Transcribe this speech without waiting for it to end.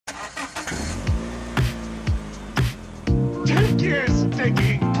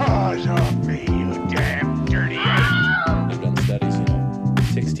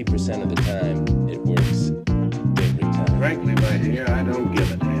50% of the time, it works every time. Frankly, my dear, I don't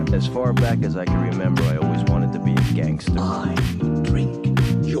give a damn. As far back as I can remember, I always wanted to be a gangster. I drink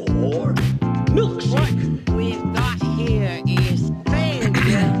your milkshake. What we've got here is failure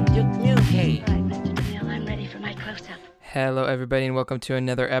to communicate. All right, Mr. DeMille, I'm ready for my close-up. Hello, everybody, and welcome to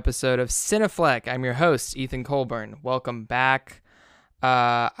another episode of Cinefleck. I'm your host, Ethan Colburn. Welcome back.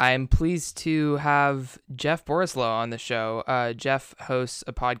 I'm pleased to have Jeff Borislow on the show. Jeff hosts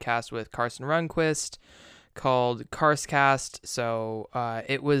a podcast with Carson Runquist called Carscast. So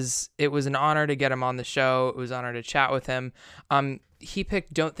it was an honor to get him on the show. It was an honor to chat with him. He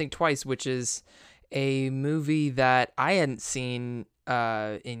picked Don't Think Twice, which is a movie that I hadn't seen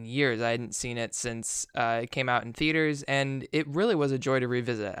in years. I hadn't seen it since it came out in theaters, and it really was a joy to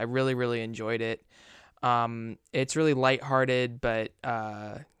revisit. I really enjoyed it. It's really lighthearted, but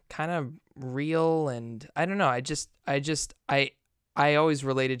kind of real, and I don't know. I always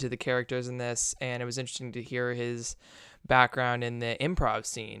related to the characters in this, and it was interesting to hear his background in the improv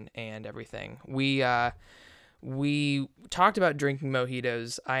scene and everything. We talked about drinking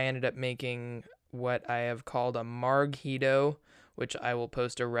mojitos. I ended up making what I have called a marghito, which I will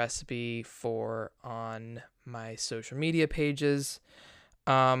post a recipe for on my social media pages.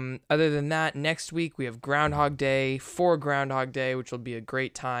 Other than that, next week we have Groundhog Day, for Groundhog Day, which will be a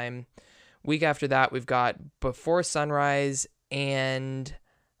great time. Week after that, we've got Before Sunrise and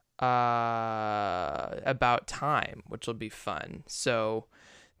About Time, which will be fun. So,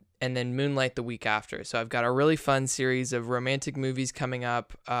 and then Moonlight the week after. So I've got a really fun series of romantic movies coming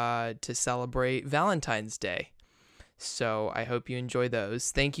up to celebrate Valentine's Day. So I hope you enjoy those.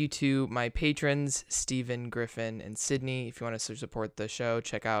 Thank you to my patrons, Stephen, Griffin, and Sydney. If you want to support the show,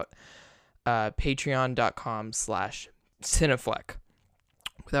 check out patreon.com/Cinefleck.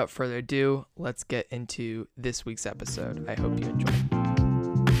 Without further ado, let's get into this week's episode. I hope you enjoy.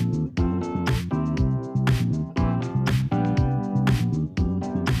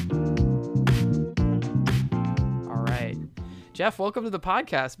 All right. Jeff, welcome to the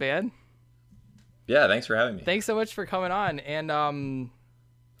podcast, man. Yeah, thanks for having me. Thanks so much for coming on, and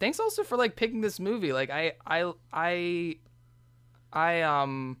thanks also for picking this movie. I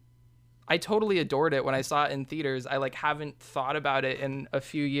totally adored it when I saw it in theaters. I haven't thought about it in a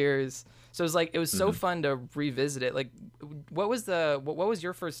few years, so it was so fun to revisit it. What was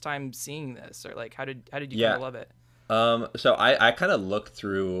your first time seeing this, or how did you kind of love it? So I kind of looked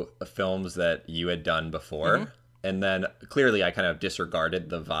through films that you had done before. Mm-hmm. And then clearly I kind of disregarded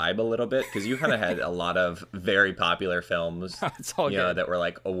the vibe a little bit because you kind of had a lot of very popular films, it's all good. That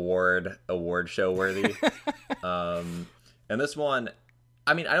were award show worthy. And this one,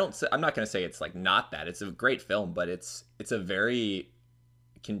 I mean, I'm not going to say it's not that. It's a great film, but it's a very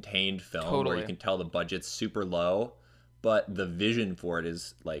contained film where you can tell the budget's super low, but the vision for it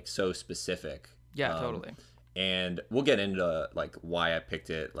is so specific. Yeah, totally. And we'll get into why I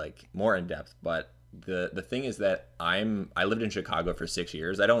picked it more in depth, but the thing is that I lived in Chicago for 6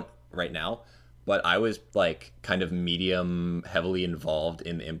 years. I don't right now, but I was kind of medium heavily involved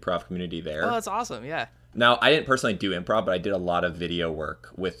in the improv community there. Oh, that's awesome. Yeah. Now, I didn't personally do improv, but I did a lot of video work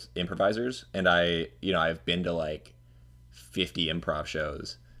with improvisers, and I've been to 50 improv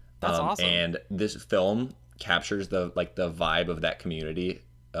shows. That's awesome. And this film captures the vibe of that community,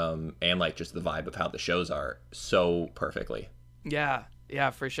 and just the vibe of how the shows are so perfectly. Yeah.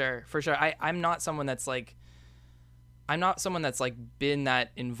 Yeah, for sure. I'm not someone that's been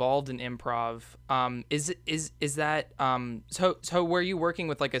that involved in improv. Is that so were you working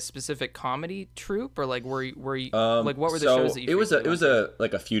with a specific comedy troupe, or were you what were the shows that you it was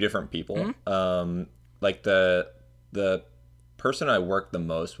a few different people. Mm-hmm. The person I worked the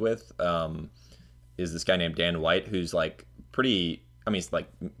most with is this guy named Dan White, who's pretty, I mean, he's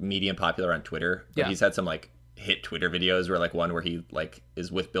medium popular on Twitter, but he's had some hit Twitter videos where one where he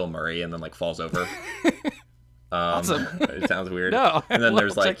is with Bill Murray and then falls over. Awesome. It sounds weird. No, and then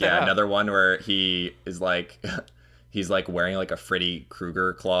there's another one where he is he's wearing a Freddy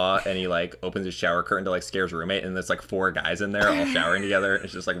Krueger claw, and he opens his shower curtain to scare his roommate, and there's 4 guys in there all showering together.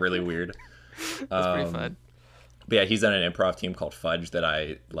 It's just really weird. That's pretty fun. But yeah, he's on an improv team called Fudge that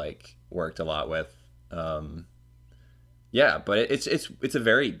I worked a lot with. Yeah, but it's a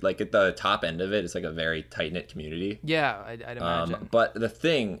very at the top end of it, it's a very tight knit community. Yeah, I'd imagine. But the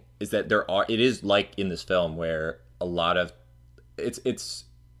thing is that it is in this film where a lot of it's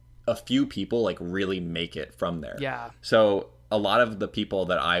a few people really make it from there. Yeah. So a lot of the people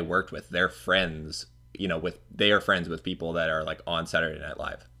that I worked with, they're friends, they are friends with people that are on Saturday Night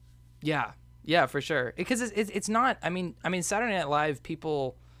Live. Yeah, for sure. Because it's not. I mean, Saturday Night Live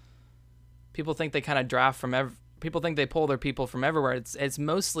people think they kind of draft from people think they pull their people from everywhere. It's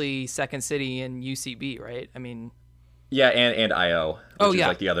mostly Second City and UCB, right? I mean, Yeah, and IO, which Oh, is yeah.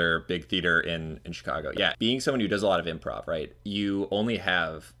 like the other big theater in Chicago. Yeah, being someone who does a lot of improv, right? You only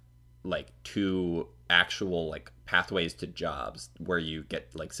have like two actual like pathways to jobs where you get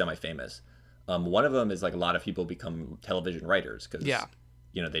like semi-famous. One of them is like a lot of people become television writers because Yeah.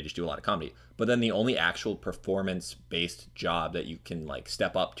 they just do a lot of comedy. But then the only actual performance-based job that you can like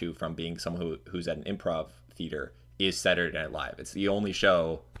step up to from being someone who's at an improv theater is Saturday Night Live. It's the only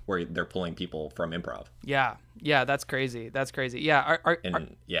show where they're pulling people from improv. yeah, that's crazy. That's crazy. Yeah,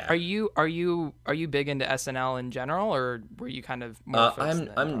 are you big into SNL in general, or were you kind of more focused on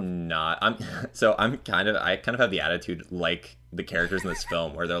the improv? I'm not. I kind of have the attitude like the characters in this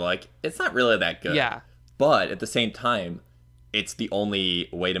film where they're like, it's not really that good. Yeah. But at the same time, it's the only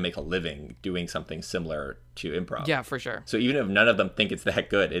way to make a living doing something similar to improv. Yeah, for sure. So even if none of them think it's that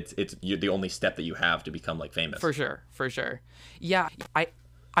good, it's you're the only step that you have to become like famous. For sure. Yeah,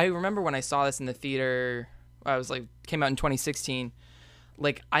 I remember when I saw this in the theater. I was like, came out in 2016.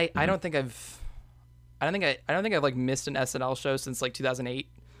 Like I don't think I've like missed an SNL show since like 2008.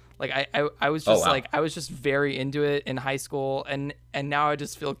 Like I was just wow. like I was just very into it in high school, and now I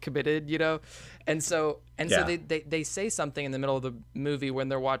just feel committed, and so Yeah. they say something in the middle of the movie when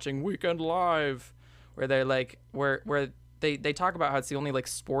they're watching Weekend Live, where they're like where they talk about how it's the only like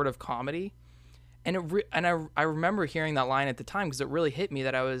sport of comedy, and I remember hearing that line at the time because it really hit me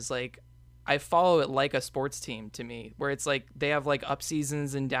that I was like, I follow it like a sports team to me, where it's like they have like up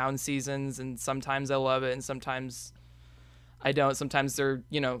seasons and down seasons, and sometimes I love it and sometimes I don't. Sometimes they're,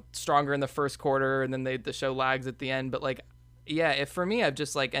 stronger in the first quarter and then the show lags at the end. But like, yeah, for me, I've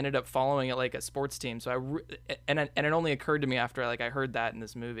just like ended up following it like a sports team. So and it only occurred to me after like I heard that in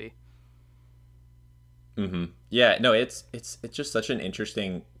this movie. Mm-hmm. Yeah, no, it's just such an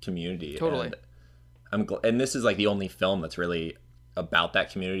interesting community. Totally. And and this is like the only film that's really about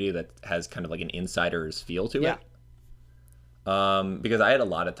that community that has kind of like an insider's feel to Yeah. it. Because I had a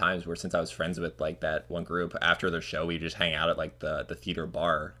lot of times where, since I was friends with like that one group, after their show, we just hang out at like the theater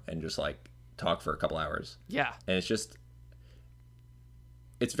bar and just like talk for a couple hours. Yeah. And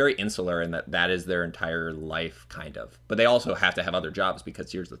it's very insular in that is their entire life, kind of. But they also have to have other jobs,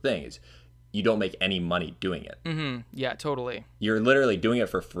 because here's the thing is, you don't make any money doing it. Mm-hmm. Yeah, totally. You're literally doing it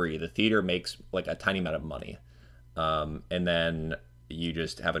for free. The theater makes like a tiny amount of money. And then you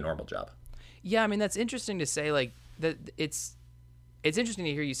just have a normal job. Yeah, I mean, that's interesting to say, like, that it's interesting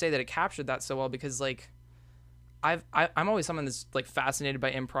to hear you say that it captured that so well, because like I'm always someone that's like fascinated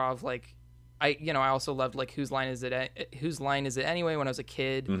by improv. Like I also loved like Whose Line Is It Anyway when I was a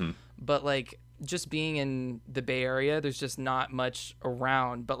kid. Mm-hmm. But like just being in the Bay Area, there's just not much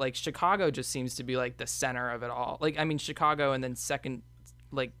around. But like Chicago just seems to be like the center of it all. Like, I mean, Chicago, and then second,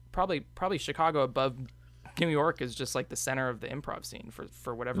 like probably Chicago above New York is just like the center of the improv scene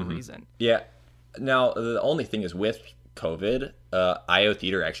for whatever reason. Yeah. Now, the only thing is, with COVID, IO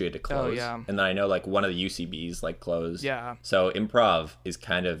Theater actually had to close. Oh, yeah. And then I know like one of the UCBs like closed. Yeah. So improv is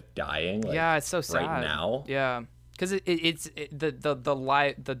kind of dying. Like, Yeah, it's so sad right now. Yeah, because the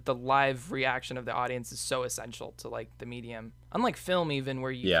live reaction of the audience is so essential to like the medium. Unlike film, even,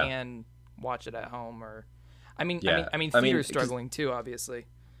 where you Yeah. can watch it at home, or I mean, Yeah. theater's struggling too, obviously.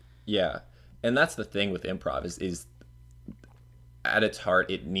 Yeah. And that's the thing with improv is at its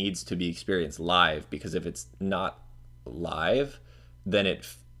heart, it needs to be experienced live, because if it's not live, then it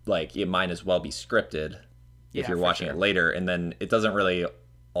might as well be scripted Yeah, if you're for watching sure. it later, and then it doesn't really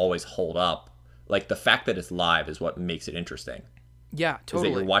always hold up. Like, the fact that it's live is what makes it interesting. Yeah, Is that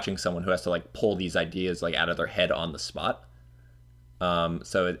totally. you're watching someone who has to like pull these ideas like out of their head on the spot.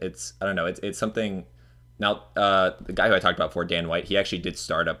 So it's I don't know, it's something. Now, the guy who I talked about before, Dan White, he actually did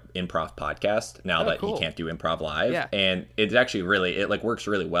start a improv podcast now that cool. he can't do improv live. Yeah. And it's actually it like works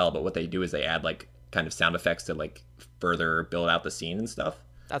really well. But what they do is they add like kind of sound effects to like further build out the scene and stuff.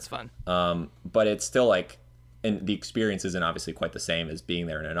 That's fun. But it's still like, and the experience isn't obviously quite the same as being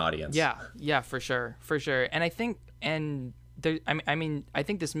there in an audience. Yeah, for sure. And I think, I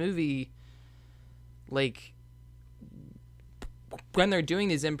think this movie, like, when they're doing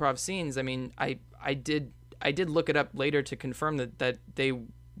these improv scenes, I mean, I did look it up later to confirm that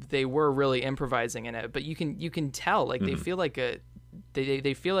they were really improvising in it, but you can tell, like, they feel like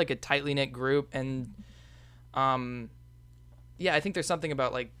they feel like a tightly knit group, and yeah, I think there's something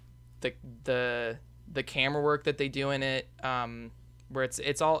about like the camera work that they do in it, where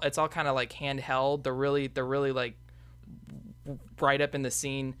it's all kind of like handheld. They're really like right up in the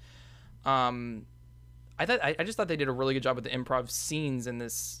scene. I just thought they did a really good job with the improv scenes in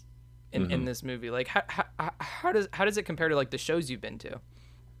this in this movie. Like, how does it compare to like the shows you've been to?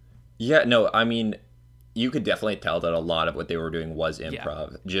 Yeah, no, I mean, you could definitely tell that a lot of what they were doing was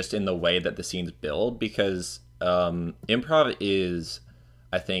improv, just in the way that the scenes build, because improv is,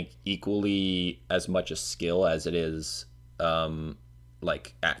 I think, equally as much a skill as it is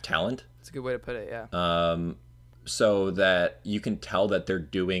like at talent. It's a good way to put it, yeah. So that you can tell that they're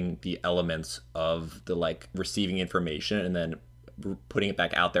doing the elements of the like receiving information and then putting it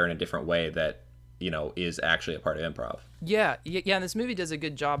back out there in a different way that, you know, is actually a part of improv. Yeah, and this movie does a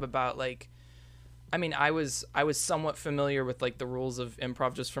good job about like, I mean, I was somewhat familiar with like the rules of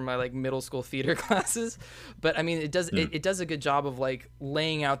improv just from my like middle school theater classes, but I mean it does it does a good job of like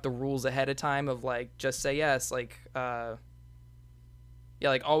laying out the rules ahead of time of like just say yes, like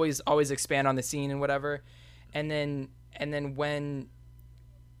like always expand on the scene and whatever, and then when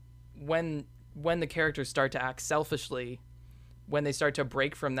the characters start to act selfishly, when they start to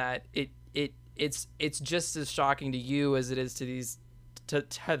break from that, it's just as shocking to you as it is to these to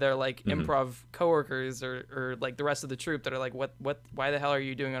their like improv coworkers or like the rest of the troupe that are like, what why the hell are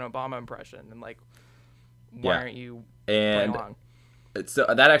you doing an Obama impression, and like why aren't you playing along? So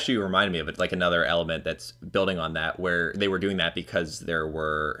that actually reminded me of it, like another element that's building on that, where they were doing that because there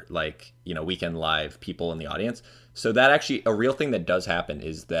were like, you know, Weekend Live people in the audience. So that actually, a real thing that does happen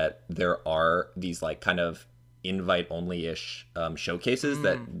is that there are these like kind of invite only ish showcases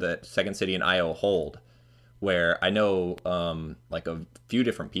that Second City and IO hold, where I know like a few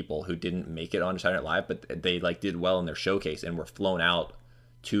different people who didn't make it on Saturday Night Live, but they like did well in their showcase and were flown out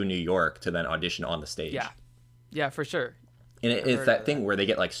to New York to then audition on the stage. Yeah, for sure. And it's that thing where they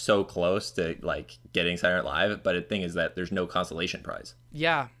get like so close to like getting Saturday Night Live, but the thing is that there's no consolation prize.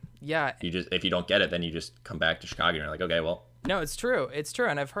 Yeah. You just, if you don't get it, then you just come back to Chicago and you're like, okay, well. No, it's true,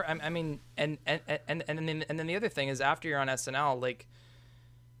 and I've heard. I mean, and then the other thing is, after you're on SNL, like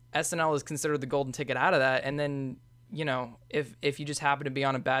SNL is considered the golden ticket out of that, and then, you know, if you just happen to be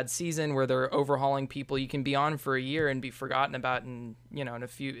on a bad season where they're overhauling people, you can be on for a year and be forgotten about, and you know, in a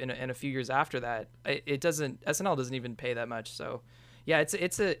few years after that, SNL doesn't even pay that much. So yeah,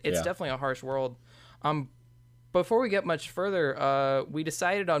 it's definitely a harsh world. Before we get much further, we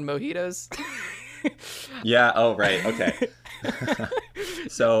decided on mojitos. Yeah. Oh, right. Okay.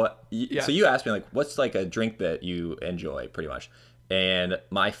 So you asked me like, what's like a drink that you enjoy pretty much? And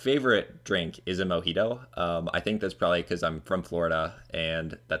my favorite drink is a mojito. I think that's probably because I'm from Florida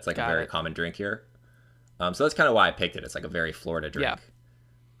and that's like a very common drink here. So that's kind of why I picked it. It's like a very Florida drink.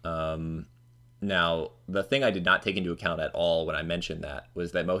 Yeah. Now, the thing I did not take into account at all when I mentioned that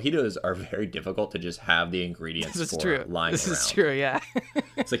was that mojitos are very difficult to just have the ingredients lying around. This is true, yeah.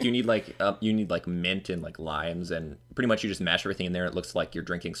 It's like you need like mint and like limes, and pretty much you just mash everything in there. It looks like you're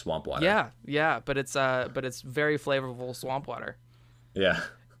drinking swamp water. Yeah, but it's very flavorful swamp water. Yeah.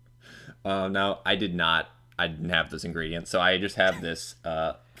 Now I didn't have those ingredients, so I just have this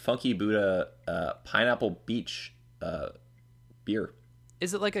Funky Buddha Pineapple Beach beer.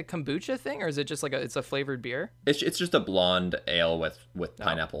 Is it like a kombucha thing, or is it just like it's a flavored beer? It's just a blonde ale with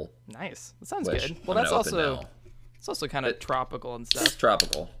pineapple. Nice. That sounds good. Well, it's also kind of tropical and stuff. It's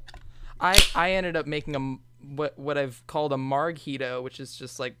tropical. I ended up making what I've called a margito, which is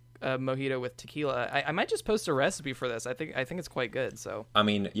just like a mojito with tequila. I might just post a recipe for this. I think it's quite good. So I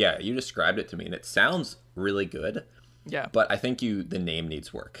mean, yeah, you described it to me and it sounds really good. Yeah. But I think the name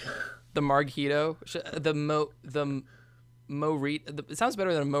needs work. The margito, the Morita. It sounds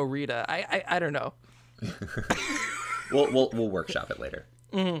better than a Morita. I don't know. We'll workshop it later.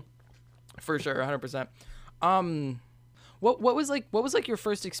 Mm-hmm. For sure, 100%. What was like your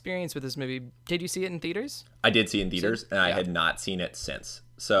first experience with this movie? Did you see it in theaters? I did see it in theaters, and I had not seen it since.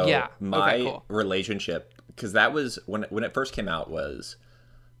 So my relationship, because that was when it first came out, was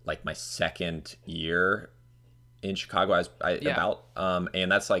like my second year in Chicago. And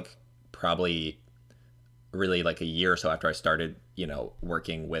that's like probably really like a year or so after I started, you know,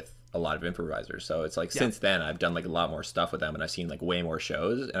 working with a lot of improvisers. So it's like since then I've done like a lot more stuff with them, and I've seen like way more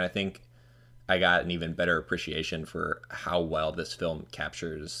shows, and I think I got an even better appreciation for how well this film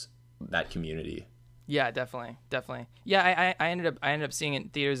captures that community. Yeah, definitely. Yeah, I ended up seeing it in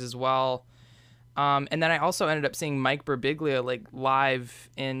theaters as well. And then I also ended up seeing Mike Birbiglia like live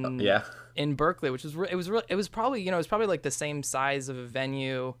in Berkeley, which was it was probably like the same size of a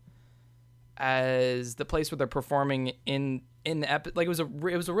venue as the place where they're performing in the like it was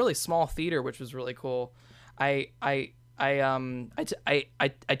a really small theater, which was really cool. I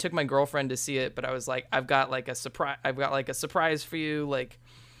took my girlfriend to see it, but I was like, I've got like a surprise for you, like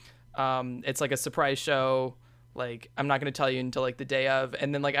it's like a surprise show, like I'm not gonna tell you until like the day of.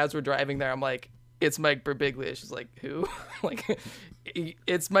 And then like as we're driving there, I'm like, it's Mike Birbiglia. She's like, who? Like,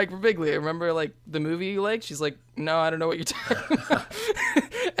 it's Mike Birbiglia. Remember like the movie you liked? She's like, no, I don't know what you're talking about.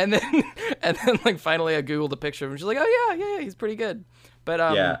 and then like finally I googled a picture of him. She's like, oh yeah, he's pretty good. But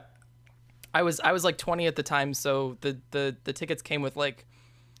Yeah. I was like 20 at the time, so the tickets came with like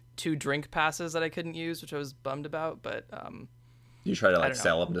 2 drink passes that I couldn't use, which I was bummed about. But You try to don't like know.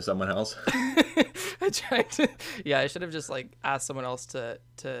 sell them to someone else. I tried to. Yeah, I should have just like asked someone else to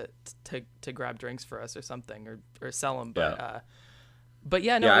grab drinks for us or something, or sell them. But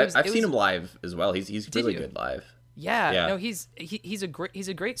yeah, no, Yeah, it was, I've it seen was- him live as well. He's really you? good live. Yeah, Yeah. no, he's a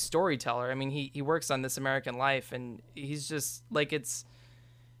great storyteller. I mean, he works on This American Life, and he's just like it's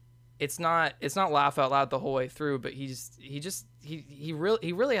not laugh out loud the whole way through, but he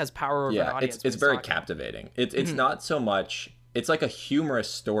really has power over an Yeah, audience. it's when he's very talking. captivating. It's not so much. It's like a humorous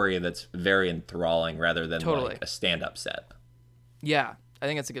story that's very enthralling rather than Totally. like a stand-up set. Yeah, I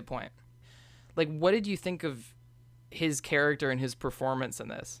think that's a good point. Like, what did you think of his character and his performance in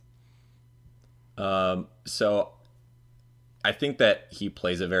this? So I think that he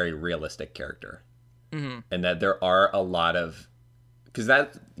plays a very realistic character, and that there are a lot of, because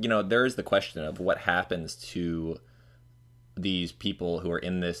that, there is the question of what happens to these people who are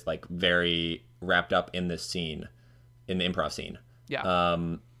in this, like, very wrapped up in this scene, in the improv scene, Yeah.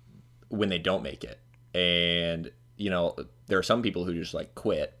 when they don't make it. And there are some people who just like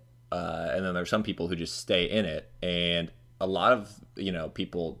quit, and then there are some people who just stay in it. And a lot of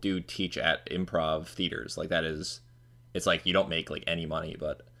people do teach at improv theaters. Like, that is, it's like you don't make like any money,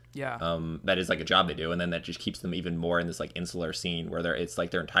 but Yeah. that is like a job they do, and then that just keeps them even more in this like insular scene where it's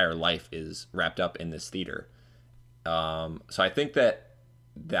like their entire life is wrapped up in this theater. So I think that's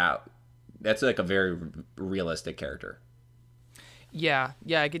like a very realistic character. Yeah,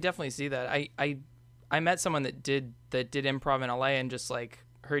 I could definitely see that. I met someone that did improv in LA, and just like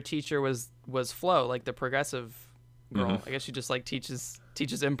her teacher was Flo, like the progressive girl. I guess she just like teaches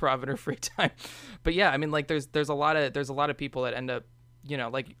improv in her free time. But yeah, I mean, like there's a lot of people that end up,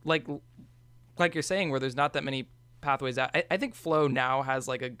 like you're saying, where there's not that many pathways out. I think Flo now has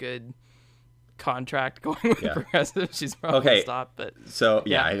like a good contract going with Yeah. progressive. She's probably Okay. stopped, but So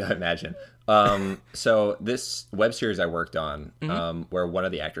Yeah. I imagine. So this web series I worked on, where one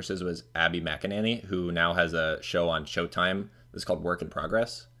of the actresses was Abby McEnany, who now has a show on Showtime. It's called Work in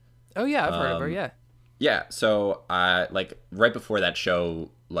Progress. oh yeah, I've heard of her. Yeah. Yeah. So I like right before that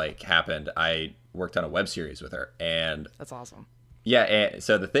show like happened, I worked on a web series with her, and That's awesome. yeah. And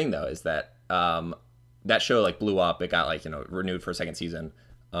so the thing though is that that show like blew up. It got like renewed for a second season.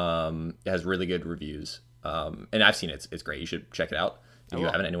 It has really good reviews. And I've seen it. It's great. You should check it out if you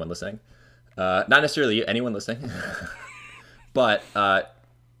haven't. Anyone listening? Not necessarily anyone listening, but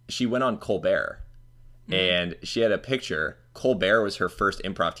she went on Colbert, and she had a picture. Colbert was her first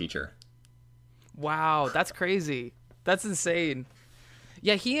improv teacher. Wow, that's crazy. That's insane.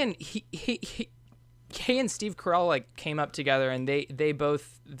 Yeah, he and Steve Carell like came up together, and they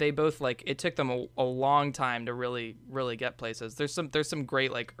both like it took them a long time to really get places. There's some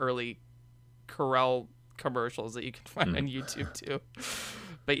great like early Carell commercials that you can find on YouTube too.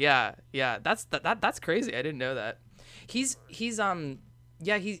 But yeah, that's crazy. I didn't know that. He's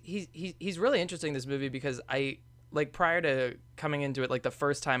really interesting, this movie, because I like prior to coming into it, like the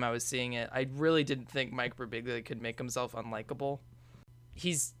first time I was seeing it, I really didn't think Mike Birbiglia could make himself unlikable.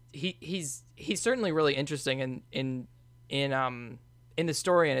 He's certainly really interesting in the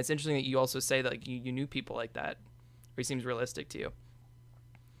story, and it's interesting that you also say that like you knew people like that, or he seems realistic to you.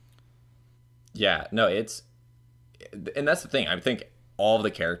 Yeah, no, and that's the thing. I think all of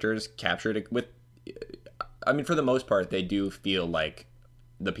the characters captured it with, I mean, for the most part, they do feel like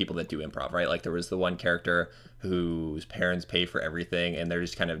the people that do improv, right? Like there was the one character whose parents pay for everything, and they're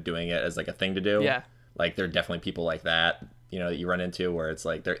just kind of doing it as like a thing to do. Yeah. Like there are definitely people like that, that you run into where it's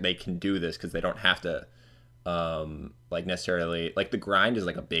like they can do this because they don't have to, like necessarily, like the grind is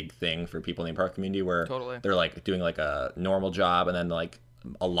like a big thing for people in the improv community where Totally. they're like doing like a normal job, and then like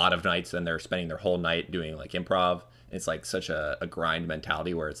a lot of nights, then they're spending their whole night doing like improv. It's like such a grind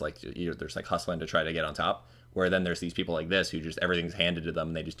mentality where it's like there's like hustling to try to get on top, where then there's these people like this who just everything's handed to them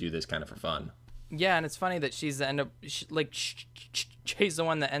and they just do this kind of for fun. Yeah, and it's funny that she's the she's the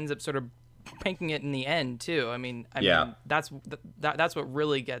one that ends up sort of pranking it in the end too. I mean, that's what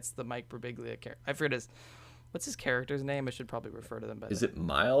really gets the Mike Birbiglia character. I forget what's his character's name. I should probably refer to them better. Is it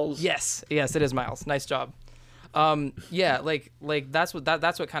Miles? Yes, it is Miles. Nice job. Yeah, like that's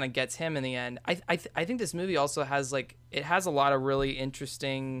what kind of gets him in the end. I think this movie also has like, it has a lot of really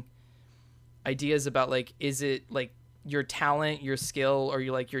interesting ideas about like, is it like your talent, your skill, or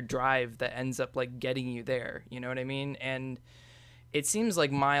your drive that ends up like getting you there, you know what I mean? And it seems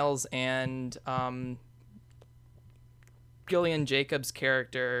like Miles and Gillian Jacobs'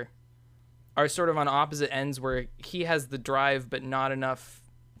 character are sort of on opposite ends, where he has the drive but not enough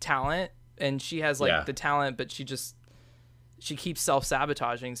talent, and she has like Yeah. the talent, but she keeps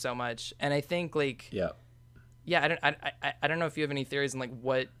self-sabotaging so much. And I think like Yeah. I don't know if you have any theories on like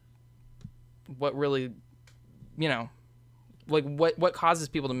what really, you know, like what causes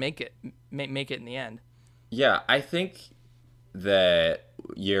people to make it in the end. Yeah, I think that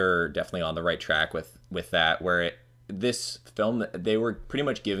you're definitely on the right track with that, where this film, they were pretty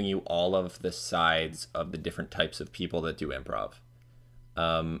much giving you all of the sides of the different types of people that do improv.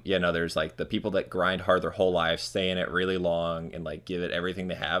 There's like the people that grind hard their whole life, stay in it really long, and like give it everything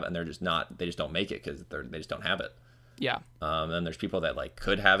they have, and they just don't make it because they just don't have it. Yeah. Then there's people that like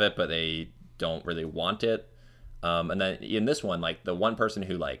could have it, but they don't really want it. And then in this one, like the one person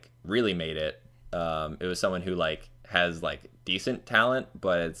who like really made it, it was someone who like has like decent talent,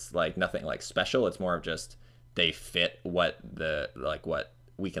 but it's like nothing like special. It's more of just they fit what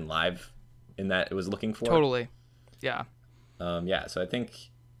Weekend Live in that it was looking for. Totally. Yeah. So I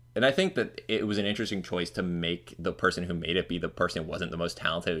think that it was an interesting choice to make the person who made it be the person who wasn't the most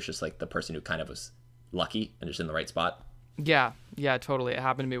talented. It was just like the person who kind of was lucky and just in the right spot. Yeah, totally. It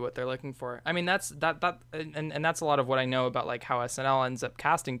happened to be what they're looking for. I mean, that's and that's a lot of what I know about like how SNL ends up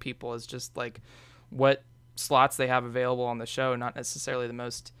casting people, is just like what slots they have available on the show, not necessarily the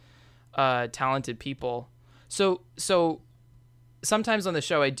most talented people. So sometimes on the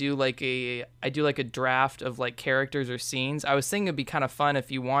show I do like a draft of like characters or scenes. I was thinking it'd be kind of fun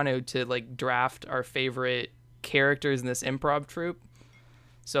if you wanted to like draft our favorite characters in this improv troupe.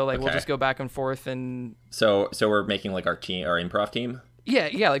 So like we'll just go back and forth, and so we're making like our improv team.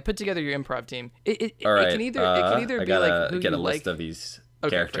 Yeah, like put together your improv team. All right. It can either be like who get you a like. List of these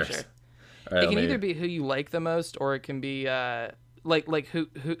Okay, characters. for sure. All right, It can either be who you like the most, or it can be like who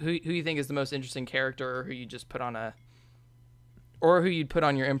you think is the most interesting character, or who you just put on or who you'd put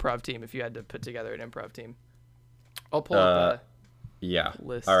on your improv team if you had to put together an improv team. I'll pull up yeah.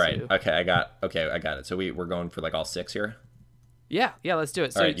 list. All right. Too. Okay, I got it. So we're going for like all 6 here. Yeah, let's do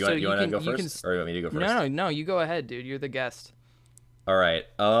it. So, All right, you want to go you first, or you want me to go first? No, you go ahead, dude. You're the guest. All right.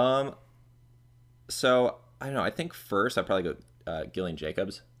 So I don't know. I think first I'd probably go Gillian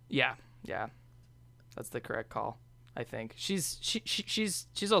Jacobs. Yeah, that's the correct call. I think she's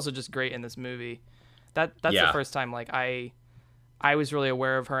also just great in this movie. That's the first time like I was really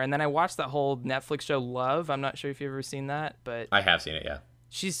aware of her, and then I watched that whole Netflix show Love. I'm not sure if you've ever seen that, but I have seen it. Yeah.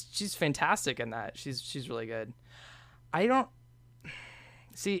 She's fantastic in that. She's really good. I don't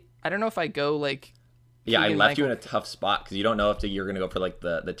know if I go like. Yeah, I left you in Michael- a tough spot because you don't know if you're going to go for like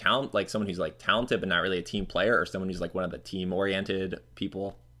the talent, like someone who's like talented but not really a team player, or someone who's like one of the team oriented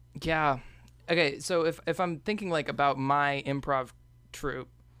people. Yeah. Okay, so if I'm thinking like about my improv troupe,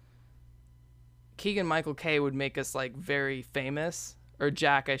 Keegan-Michael Kay would make us like very famous, or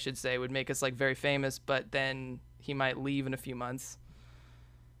Jack, I should say, would make us like very famous, but then he might leave in a few months.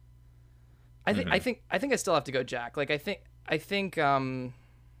 I think I still have to go Jack. Like I think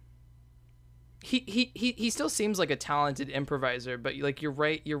he still seems like a talented improviser, but like you're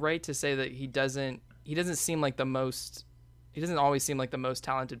right to say that he doesn't seem like the most. He doesn't always seem like the most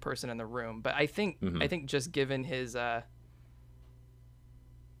talented person in the room, but I think just given his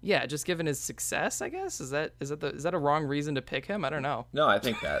just given his success, I guess is that a wrong reason to pick him? I don't know. No, I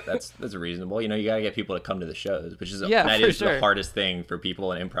think that's reasonable. You know, you gotta get people to come to the shows, which is sure. the hardest thing for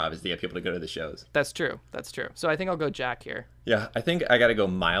people in improv, is to get people to go to the shows. That's true. So I think I'll go Jack here. Yeah, I think I gotta go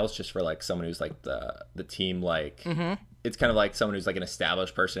Miles, just for like someone who's like the team, like it's kind of like someone who's like an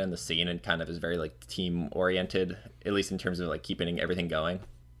established person in the scene and kind of is very like team oriented, at least in terms of like keeping everything going.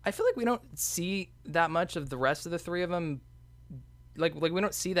 I feel like we don't see that much of the rest of the three of them. Like we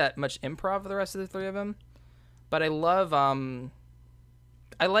don't see that much improv of the rest of the three of them. But I love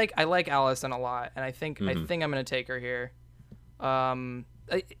I like Allison a lot, and I think I'm gonna take her here. It's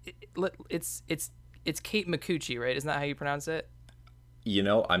Kate Micucci, right? Isn't that how you pronounce it? You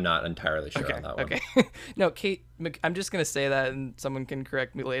know, I'm not entirely sure on that one. Okay. No, I'm just gonna say that, and someone can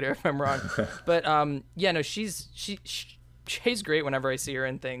correct me later if I'm wrong. But she's great whenever I see her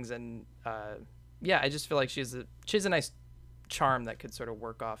in things, and I just feel like she's a nice charm that could sort of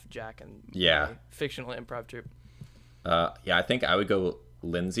work off Jack and my fictional improv troupe. I think I would go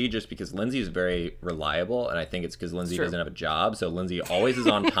Lindsay, just because Lindsay is very reliable, and I think it's because Lindsay doesn't have a job, so Lindsay always is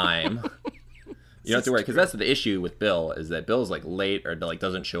on time. You don't have to worry, because that's the issue with Bill, is that Bill's like late or like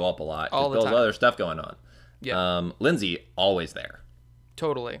doesn't show up a lot. All the Bill's time. other stuff going on. Yeah. Lindsay always there.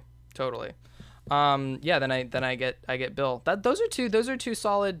 Totally. Then I get Bill. Those are two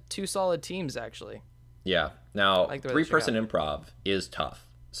solid teams actually. Yeah. Now, like the way they 3-person improv is tough,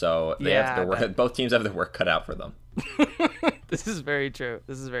 so they have to work. Both teams have their work cut out for them. This is very true.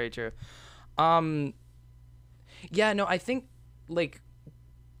 I think like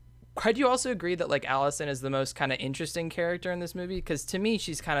Could you also agree that like Allison is the most kind of interesting character in this movie? Because to me,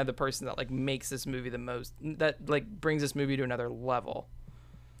 she's kind of the person that like makes this movie the most, that like brings this movie to another level.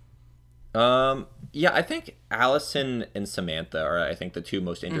 Yeah, I think Allison and Samantha are, I think, the two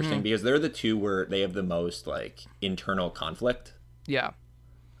most interesting because they're the two where they have the most like internal conflict. Yeah.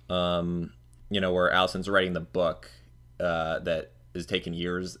 Where Allison's writing the book that is taking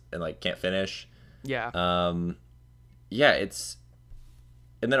years and like can't finish. Yeah.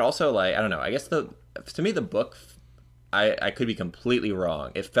 And then also, like, I don't know, I guess to me the book, I could be completely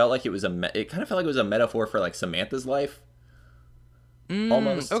wrong. It felt like it kind of felt like it was a metaphor for like Samantha's life.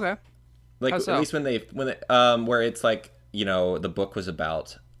 Almost. Okay. Like, How so? At least when they where it's like, the book was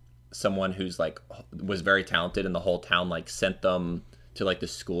about someone who's like was very talented and the whole town like sent them to like the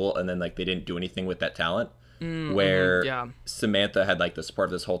school and then like they didn't do anything with that talent. Where Samantha had like the support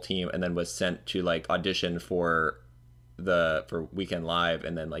of this whole team and then was sent to like audition for Weekend Live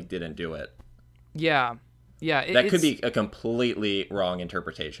and then like didn't do it. Yeah. That could be a completely wrong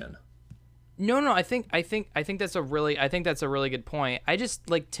interpretation. No, I think that's a really good point. I just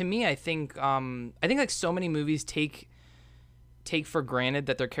like, to me, I think like so many movies take for granted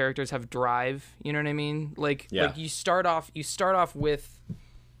that their characters have drive, you know what I mean? Like you start off with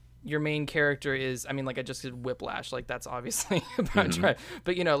your main character is, I mean, like I just did Whiplash, like that's obviously about drive.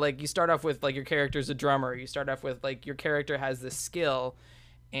 But like you start off with like your character's a drummer. You start off with like your character has this skill,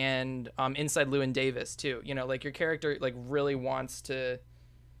 and inside Llewyn Davis too. Like your character like really wants to.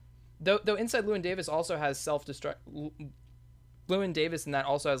 Though inside Llewyn Davis also has Llewyn Davis in that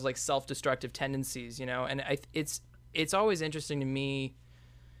also has like self-destructive tendencies, and it's always interesting to me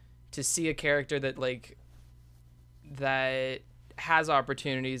to see a character that has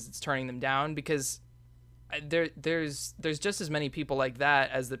opportunities, it's turning them down, because there's just as many people like that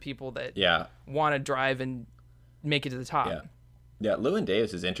as the people that want to drive and make it to the top. Yeah, Llewyn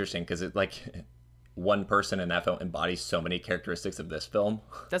Davis is interesting because it like one person in that film embodies so many characteristics of this film.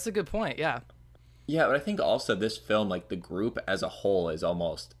 That's a good point. Yeah, but I think also this film, like the group as a whole, is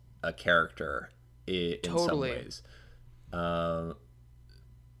almost a character in some ways.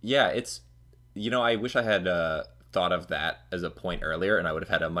 It's I wish I had thought of that as a point earlier, and I would have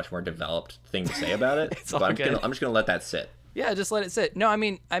had a much more developed thing to say about it. But I'm just gonna let that sit. Yeah, just let it sit. No, I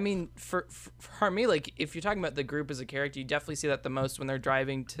mean, for me, like if you're talking about the group as a character, you definitely see that the most when they're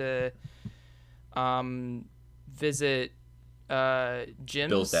driving to visit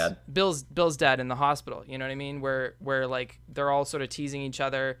Jim's Bill's dad in the hospital. You know what I mean? Where like they're all sort of teasing each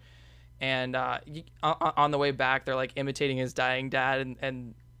other, and on the way back they're like imitating his dying dad,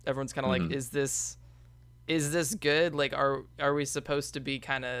 and everyone's kind of like, is this good? Like, are we supposed to be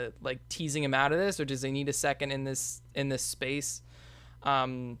kind of like teasing him out of this, or does he need a second in this space?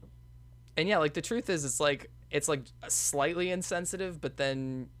 And yeah, like the truth is, it's like slightly insensitive, but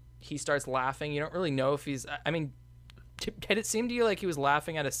then he starts laughing. You don't really know if he's. I mean, did it seem to you like he was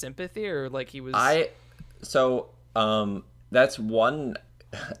laughing out of sympathy, or like he was? That's one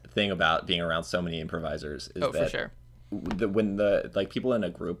thing about being around so many improvisers is that for sure. When the like people in a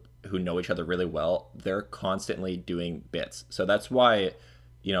group who know each other really well, they're constantly doing bits. So that's why,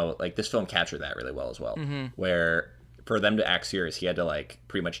 like this film captured that really well as well. Where for them to act serious, he had to like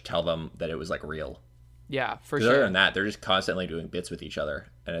pretty much tell them that it was like real. Yeah, for sure. Other than that, they're just constantly doing bits with each other,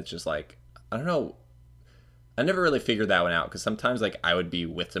 and it's just like, I don't know. I never really figured that one out, because sometimes like I would be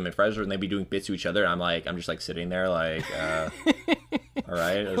with some improvisers and they'd be doing bits to each other, and I'm just like sitting there like, all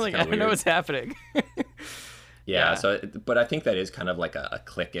right, like I don't know what's happening. Yeah. But I think that is kind of like a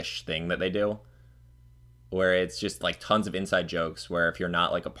cliquish thing that they do, where it's just like tons of inside jokes, where if you're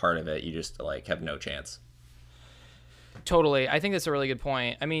not like a part of it, you just like have no chance. Totally. I think that's a really good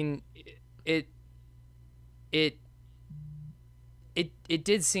point. I mean, it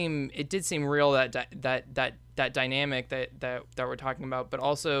did seem real, that dynamic that we're talking about, but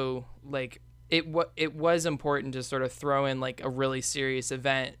also like it was important to sort of throw in like a really serious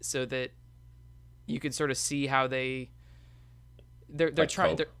event so that you could sort of see how they're like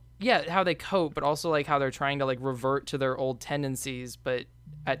trying how they cope, but also like how they're trying to like revert to their old tendencies, but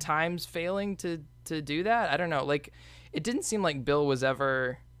at times failing to do that. I don't know, like it didn't seem like Bill was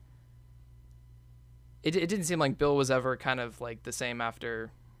ever it didn't seem like Bill was ever kind of like the same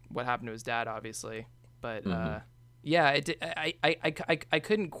after what happened to his dad, obviously, but I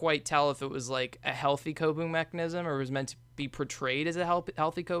couldn't quite tell if it was like a healthy coping mechanism or it was meant to be portrayed as a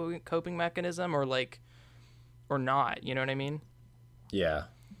healthy coping mechanism, or not, you know what I mean? Yeah.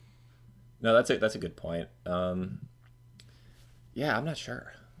 No, that's a good point. Yeah, I'm not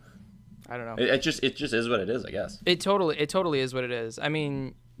sure. I don't know. It just is what it is, I guess. It totally is what it is. I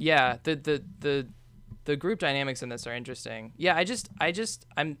mean, yeah, the group dynamics in this are interesting. Yeah,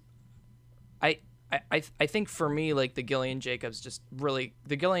 I think for me, like the Gillian Jacobs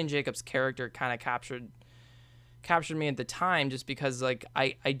character kind of captured me at the time, just because like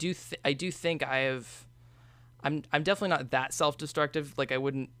I do think I'm definitely not that self-destructive. Like I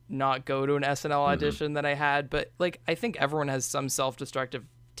wouldn't not go to an SNL audition that I had, but like I think everyone has some self-destructive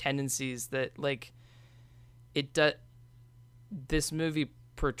tendencies that like this movie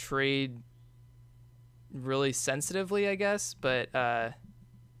portrayed really sensitively, I guess. But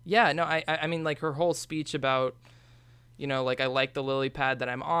yeah, no, I mean like her whole speech about, you know, like I like the lily pad that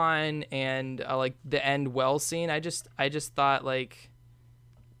I'm on, and I like the end well scene. I just thought like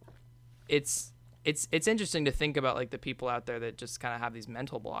it's interesting to think about like the people out there that just kind of have these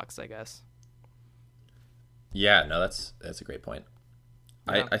mental blocks, I guess. Yeah, no, that's a great point.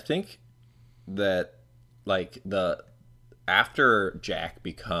 Yeah. I think that like after Jack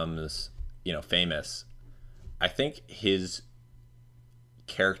becomes, you know, famous, I think his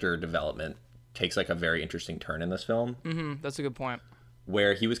character development takes like a very interesting turn in this film. That's a good point.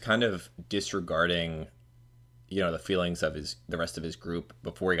 Where he was kind of disregarding, you know, the feelings of the rest of his group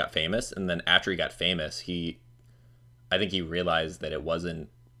before he got famous, and then after he got famous, I think he realized that it wasn't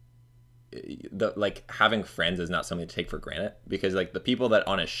like having friends is not something to take for granted, because like the people that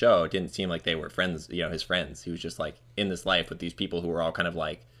on his show didn't seem like they were friends, you know, his friends. He was just like in this life with these people who were all kind of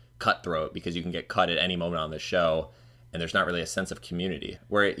like cutthroat, because you can get cut at any moment on the show, and there's not really a sense of community,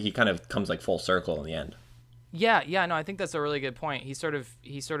 where he kind of comes like full circle in the end. Yeah, no, I think that's a really good point. He sort of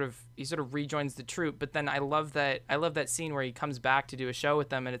rejoins the troupe, but then I love that scene where he comes back to do a show with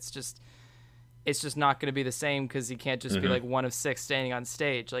them, and it's just not going to be the same, because he can't just be like one of six standing on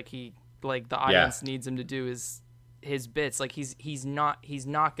stage. Like the audience needs him to do his bits. Like he's not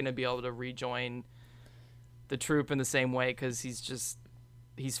going to be able to rejoin the troupe in the same way, because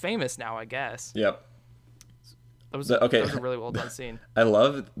he's famous now, I guess. Yep. That was a really well done scene. I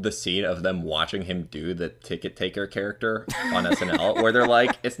love the scene of them watching him do the ticket taker character on SNL, where they're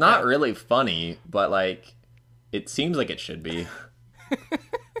like, it's not really funny, but like, it seems like it should be.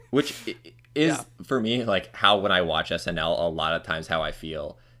 Which is, for me, like how when I watch SNL, a lot of times how I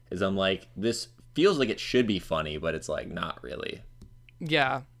feel is I'm like, this feels like it should be funny, but it's like not really.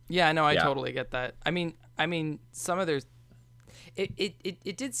 Yeah, no, I totally get that. I mean, some of their,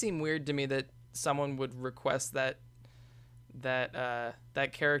 it did seem weird to me that someone would request that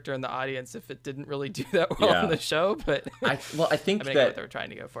character in the audience if it didn't really do that well on the show. But I think I that what they were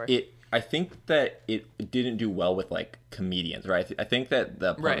trying to go for. I think that it didn't do well with like comedians, right? I think that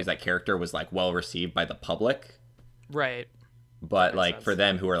the part is that character was like well received by the public, right? But like sense. For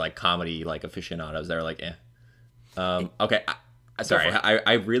them who are like comedy like aficionados, they're like, eh. Okay, sorry.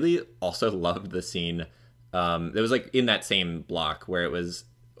 I really also loved the scene. It was like in that same block where it was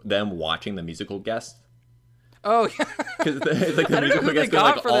them watching the musical guest. Oh yeah, because like the musical guest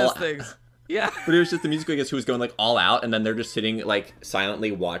going like all things. Yeah, but it was just the musical guest who was going like all out, and then they're just sitting like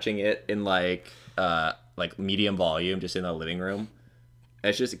silently watching it in like medium volume, just in the living room.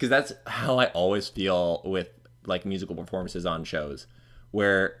 It's just because that's how I always feel with like musical performances on shows,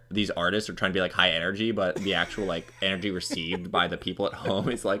 where these artists are trying to be like high energy, but the actual like energy received by the people at home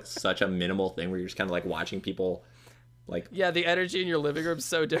is like such a minimal thing, where you're just kind of like watching people. Like, yeah, the energy in your living room is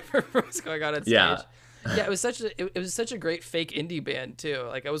so different from what's going on stage. Yeah, it was such a great fake indie band too.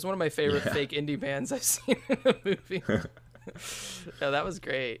 Like, it was one of my favorite fake indie bands I've seen in a movie. Yeah, that was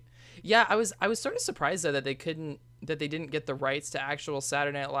great. Yeah, I was sort of surprised though that they didn't get the rights to actual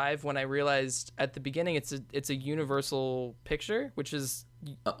Saturday Night Live, when I realized at the beginning it's a Universal picture, which is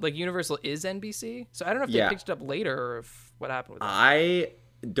like Universal is NBC. So I don't know if they picked it up later or if what happened with that. I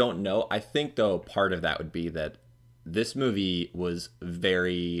don't know. I think though part of that would be that this movie was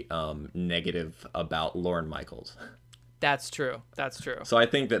very negative about Lorne Michaels. That's true. So I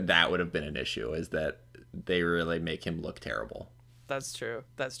think that would have been an issue, is that they really make him look terrible. That's true.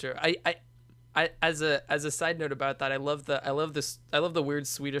 I as a side note about that, I love the weird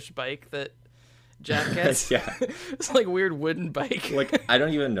Swedish bike that Jack gets. Yeah. It's like weird wooden bike. Like, I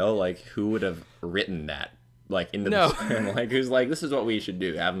don't even know like who would have written that. Like in the like who's like, this is what we should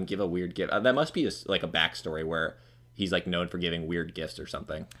do, have him give a weird gift. That must be like a backstory where he's like known for giving weird gifts or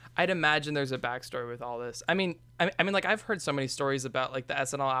something. I'd imagine there's a backstory with all this. I mean like I've heard so many stories about like the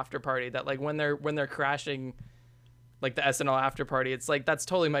SNL after party that like when they're crashing like the SNL after party, it's like that's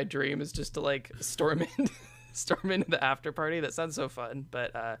totally my dream, is just to like storm into the after party. That sounds so fun.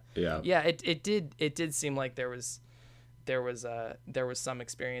 But it did seem like there was some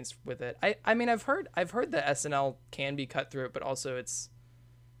experience with it. I mean, I've heard that SNL can be cut through it, but also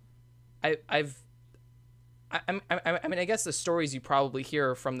I mean, I guess the stories you probably hear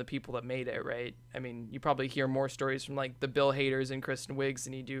are from the people that made it, right? I mean, you probably hear more stories from like the Bill Haders and Kristen Wiigs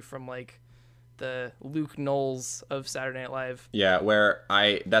than you do from like the Luke Knowles of Saturday Night Live. Yeah,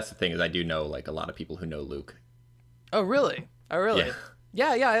 that's the thing is I do know like a lot of people who know Luke. Oh really? Oh really?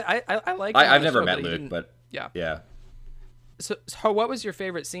 Yeah. I like. I've never met Luke, but yeah. So what was your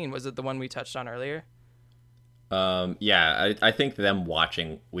favorite scene? Was it the one we touched on earlier? Yeah, I think them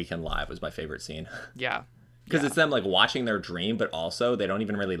watching Weekend Live was my favorite scene. Yeah. Because it's them like watching their dream, but also they don't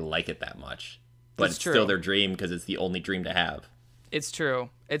even really like it that much. But it's still their dream because it's the only dream to have. It's true.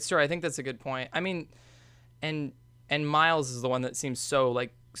 I think that's a good point. I mean, and Miles is the one that seems so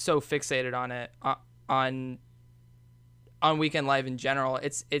fixated on it on Weekend Live in general.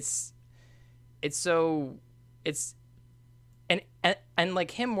 It's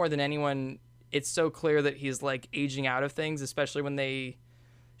like him more than anyone. It's so clear that he's like aging out of things, especially when they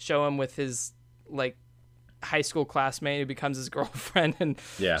show him with his like high school classmate who becomes his girlfriend, and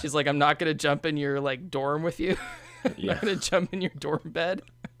she's like, I'm not gonna jump in your like dorm with you. I'm not gonna jump in your dorm bed.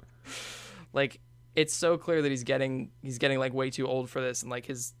 Like, it's so clear that he's getting like way too old for this, and like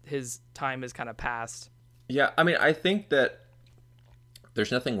his time is kind of past. Yeah, I mean, I think that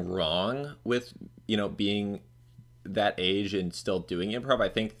there's nothing wrong with being that age and still doing improv. I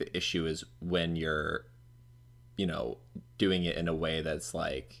think the issue is when you're doing it in a way that's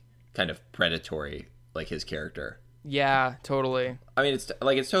like kind of predatory, like his character. Yeah, totally. I mean, it's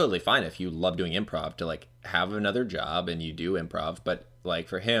totally fine if you love doing improv to like have another job and you do improv, but like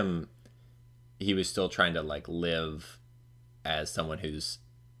for him, he was still trying to like live as someone who's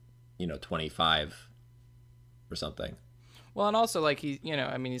 25 or something. Well, and also like he's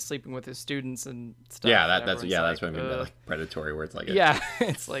sleeping with his students and stuff. Yeah, that's what I mean by like predatory, where it's like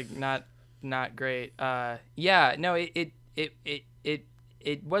it's like not great.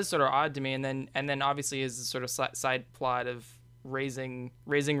 It was sort of odd to me, and then obviously is sort of side plot of raising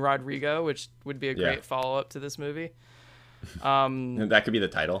Rodrigo, which would be a great follow up to this movie. That could be the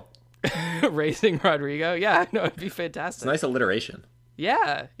title. Raising Rodrigo. Yeah, no, it'd be fantastic. It's a nice alliteration.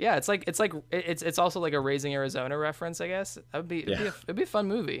 Yeah. It's also like a Raising Arizona reference, I guess. It'd be a fun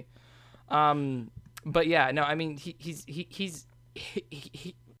movie. But yeah, no, I mean he's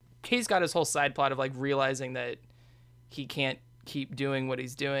got his whole side plot of like realizing that he can't keep doing what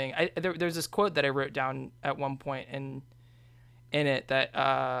he's doing. There's this quote that I wrote down at one point in it that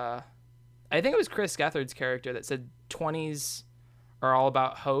I think it was Chris Gethard's character that said 20s are all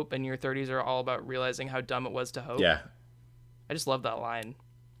about hope and your 30s are all about realizing how dumb it was to hope. Yeah. I just love that line.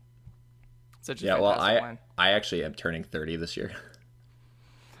 Such a fantastic line. I actually am turning 30 this year.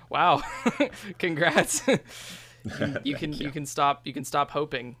 Wow. Congrats. you can stop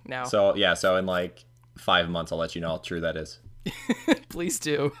hoping now. So in like 5 months I'll let you know how true that is. Please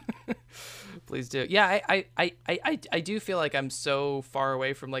do. Please do. Yeah, I do feel like I'm so far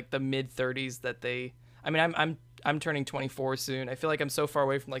away from like the mid 30s that I'm turning 24 soon. I feel like I'm so far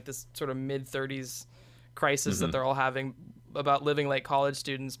away from like this sort of mid 30s crisis that they're all having about living like college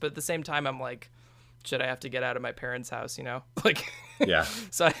students, but at the same time I'm like, should I have to get out of my parents' house, like yeah.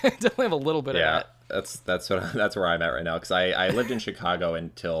 So I definitely have a little bit of that. That's where I'm at right now, because I lived in Chicago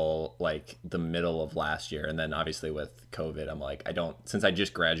until like the middle of last year, and then obviously with COVID I'm like, since I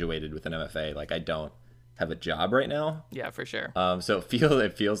just graduated with an MFA, like I don't have a job right now. Yeah, for sure. So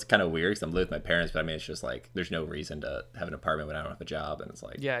it feels kind of weird because I'm living with my parents, but I mean it's just like there's no reason to have an apartment when I don't have a job, and it's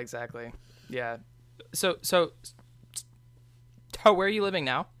like yeah, exactly. Yeah. So where are you living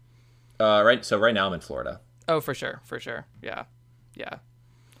now? Right now I'm in Florida. Oh, for sure. Yeah.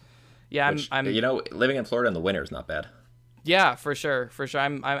 Which, I'm living in Florida in the winter is not bad. Yeah, for sure.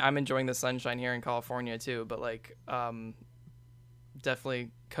 I'm enjoying the sunshine here in California too, but like definitely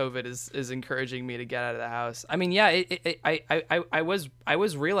COVID is encouraging me to get out of the house. I mean, yeah, I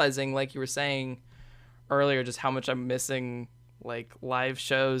was realizing, like you were saying earlier, just how much I'm missing like live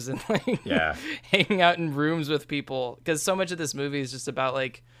shows and like hanging out in rooms with people, because so much of this movie is just about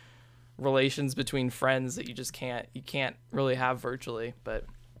like relations between friends that you can't really have virtually. But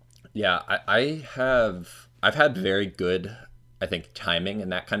yeah, I've had very good, I think, timing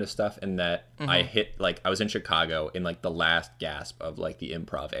and that kind of stuff, in that I was in Chicago in like the last gasp of like the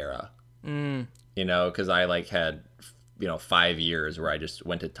improv era, because I like had 5 years where I just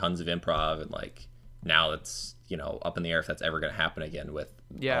went to tons of improv, and like now it's up in the air if that's ever going to happen again with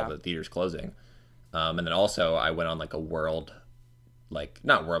all the theaters closing. And then also I went on like a world, like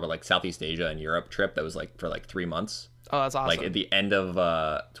not world, but like Southeast Asia and Europe trip that was like for like 3 months. Oh, that's awesome. Like at the end of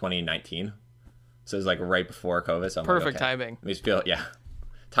 2019. So it was like right before COVID. So I'm perfect like, okay, timing.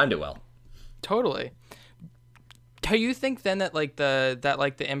 Timed it well. Totally. Do you think then that like the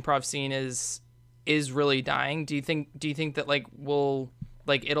improv scene is really dying? Do you think that like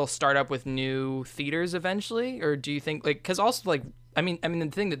it'll start up with new theaters eventually, or do you think like, because also like the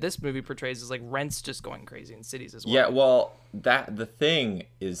thing that this movie portrays is like rents just going crazy in cities as well. Yeah, well, the thing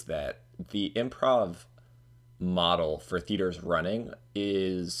is that the improv model for theaters running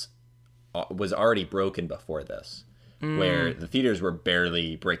was already broken before this, where the theaters were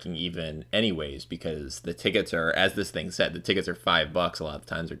barely breaking even anyways, because the tickets are, as this thing said, the tickets are $5 a lot of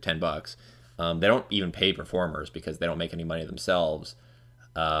times, or $10. They don't even pay performers because they don't make any money themselves.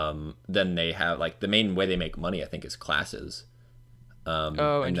 Then they have, like, the main way they make money, I think, is classes.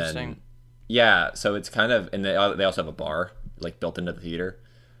 Interesting. Yeah, so it's kind of, and they also have a bar like built into the theater.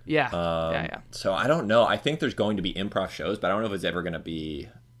 Yeah. So I don't know. I think there's going to be improv shows, but I don't know if it's ever going to be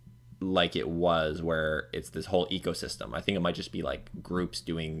like it was, where it's this whole ecosystem. I think it might just be like groups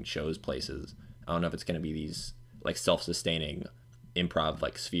doing shows places. I don't know if it's going to be these like self-sustaining improv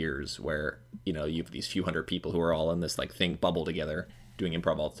like spheres where, you know, you have these few hundred people who are all in this like thing bubble together doing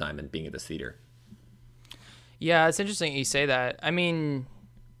improv all the time and being at this theater. Yeah, it's interesting you say that. I mean,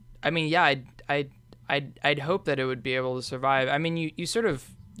 yeah, I'd hope that it would be able to survive. I mean, you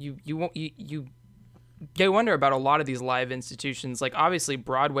wonder about a lot of these live institutions. Like, obviously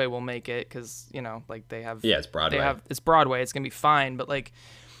Broadway will make it because, you know, like they have. Yeah, it's Broadway. It's Broadway. It's gonna be fine. But like,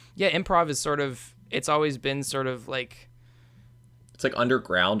 yeah, improv is sort of. It's always been sort of like. It's like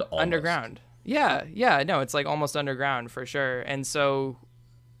underground. Almost. Underground. Yeah. No, it's like almost underground for sure. And so,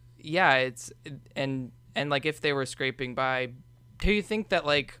 yeah, it's and like if they were scraping by, do you think that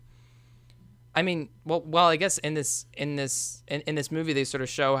like? I mean, well, I guess in this movie they sort of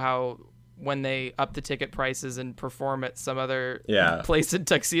show how when they up the ticket prices and perform at some other place in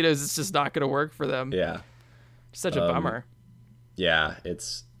tuxedos, it's just not going to work for them. Yeah, such a bummer. Yeah,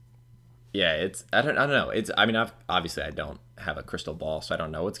 it's I don't know. I mean, obviously I don't have a crystal ball, so I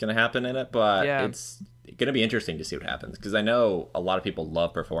don't know what's going to happen in it, but it's going to be interesting to see what happens, because I know a lot of people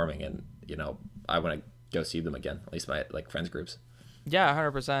love performing, and you know, I want to go see them again, at least my like friends groups. Yeah,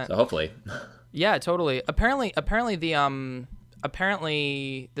 100%. So hopefully. Yeah, totally. Apparently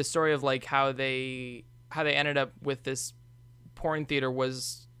the story of like how they ended up with this porn theater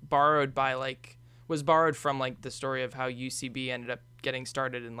was borrowed from like the story of how UCB ended up getting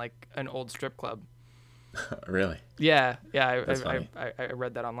started in like an old strip club. Really? Yeah. That's funny. I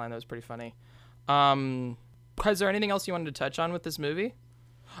read that online. That was pretty funny. Is there anything else you wanted to touch on with this movie?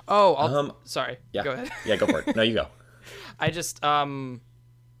 Oh, sorry. Yeah. Go ahead. Yeah, go for it. No, you go. I just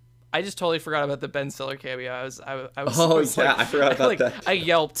totally forgot about the Ben Stiller cameo. I was I forgot about that. I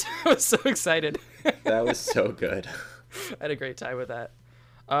yelped. I was so excited. That was so good. I had a great time with that.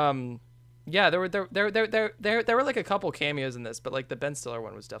 Yeah, there were like a couple cameos in this, but like the Ben Stiller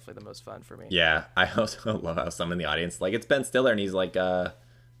one was definitely the most fun for me. Yeah, I also love how some in the audience like, it's Ben Stiller, and he's like,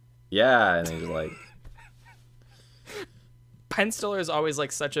 yeah, and he's like. Ben Stiller is always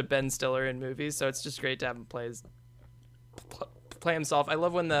like such a Ben Stiller in movies, so it's just great to have him play himself. I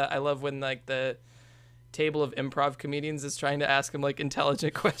love when like the table of improv comedians is trying to ask him like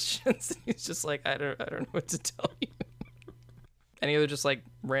intelligent questions. He's just like, I don't know what to tell you. Any other just like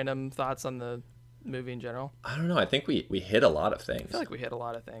random thoughts on the movie in general? I don't know. I think we hit a lot of things. I feel like we hit a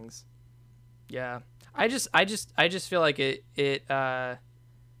lot of things. Yeah. I just feel like it's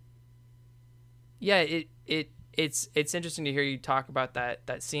interesting to hear you talk about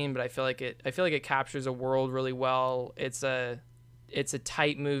that scene, but I feel like it captures a world really well. It's a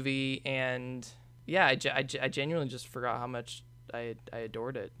tight movie, and yeah, I genuinely just forgot how much I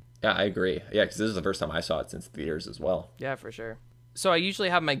adored it. Yeah, I agree. Yeah, because this is the first time I saw it since theaters as well. Yeah, for sure. So I usually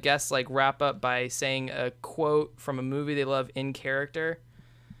have my guests like wrap up by saying a quote from a movie they love in character.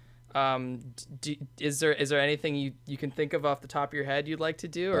 Is there anything you can think of off the top of your head you'd like to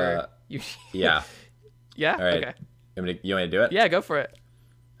do, or you? Yeah. Yeah. All right. Okay. You want me to do it? Yeah, go for it.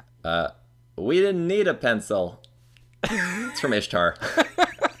 We didn't need a pencil. It's from Ishtar.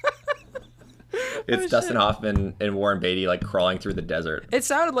 It's Dustin Hoffman and Warren Beatty like crawling through the desert. It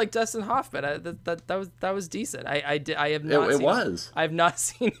sounded like Dustin Hoffman. That was decent. I have not. It was. I've not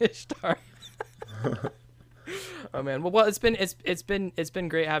seen Ishtar. Oh man. Well, it's been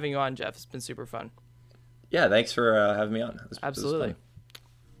great having you on, Jeff. It's been super fun. Yeah, thanks for having me on. Absolutely.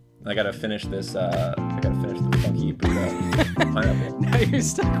 I gotta finish this. I gotta finish the funky Buddha pineapple. Now you're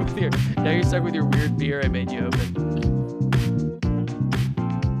stuck with your weird beer I made you open.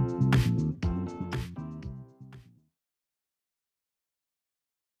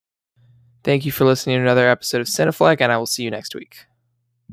 Thank you for listening to another episode of Cineflex, and I will see you next week.